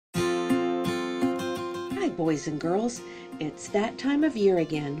Hi, boys and girls. It's that time of year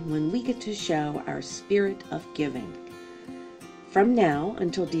again when we get to show our spirit of giving. From now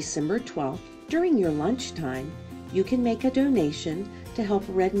until December 12th, during your lunchtime, you can make a donation to help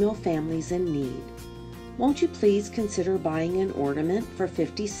Red Mill families in need. Won't you please consider buying an ornament for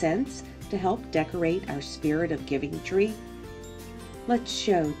 50 cents to help decorate our Spirit of Giving tree? Let's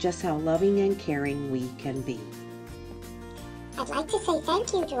show just how loving and caring we can be. I'd like to say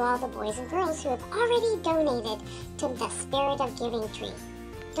thank you to all the boys and girls who have already donated to the Spirit of Giving tree.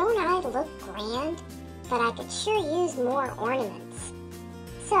 Don't I look grand? But I could sure use more ornaments.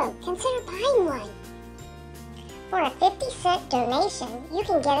 So consider buying one. For a 50-cent donation, you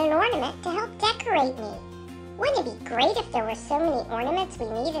can get an ornament to help decorate me. Wouldn't it be great if there were so many ornaments we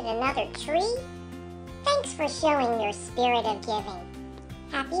needed another tree? Thanks for showing your spirit of giving.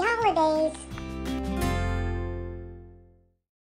 Happy holidays!